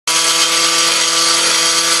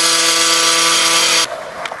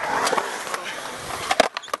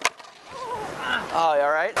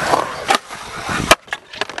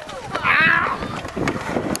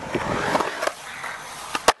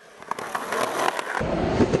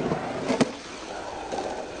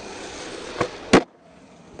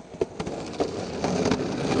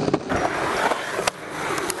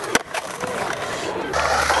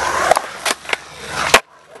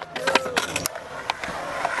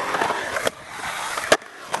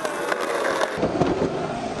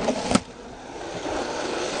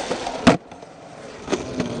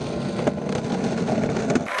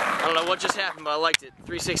just happened, but I liked it.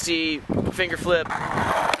 360 finger flip,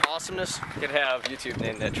 awesomeness. You could have YouTube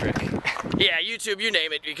name that trick. Yeah, YouTube, you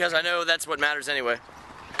name it, because I know that's what matters anyway.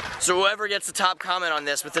 So whoever gets the top comment on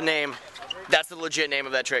this with the name, that's the legit name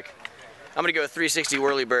of that trick. I'm gonna go with 360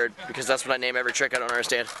 whirly bird, because that's what I name every trick I don't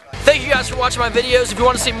understand. Thank you guys for watching my videos. If you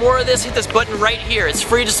want to see more of this, hit this button right here. It's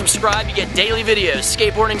free to subscribe. You get daily videos,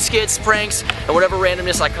 skateboarding skits, pranks, and whatever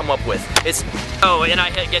randomness I come up with. Oh, and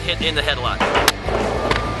I get hit in the head a lot.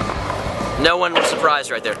 No one was surprised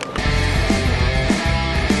right there.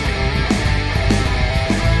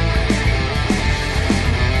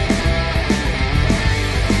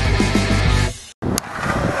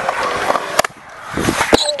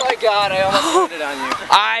 God, I almost landed on you.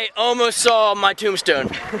 I almost saw my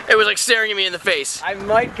tombstone. It was like staring at me in the face. I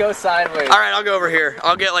might go sideways. Alright, I'll go over here.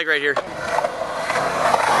 I'll get like right here.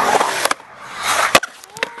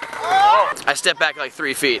 I stepped back like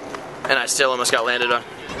 3 feet, and I still almost got landed on.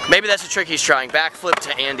 Maybe that's a trick he's trying. Backflip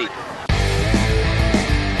to Andy.